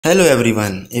Hello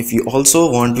everyone, if you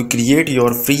also want to create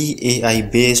your free AI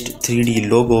based 3D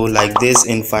logo like this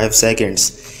in 5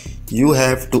 seconds, you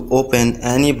have to open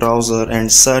any browser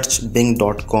and search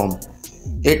bing.com.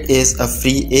 It is a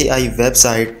free AI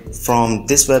website. From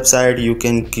this website you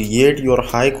can create your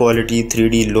high quality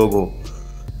 3D logo.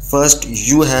 First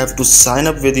you have to sign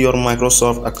up with your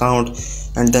Microsoft account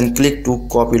and then click to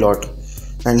copilot,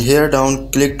 and here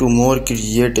down click to more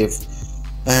creative,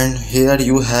 and here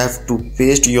you have to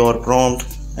paste your prompt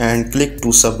and click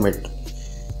to submit.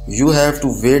 You have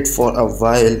to wait for a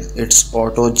while, it's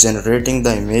auto generating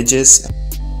the images.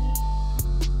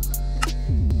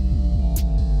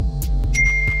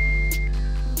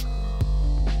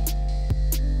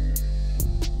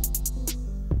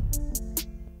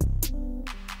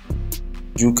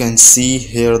 You can see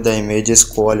here the images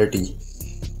quality.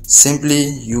 Simply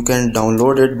you can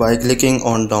download it by clicking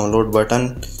on download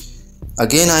button.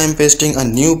 Again I am pasting a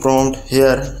new prompt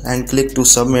here and click to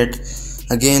submit.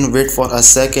 Again wait for a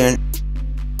second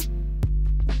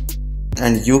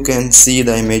and you can see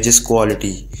the images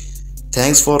quality.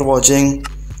 Thanks for watching.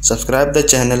 Subscribe the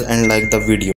channel and like the video.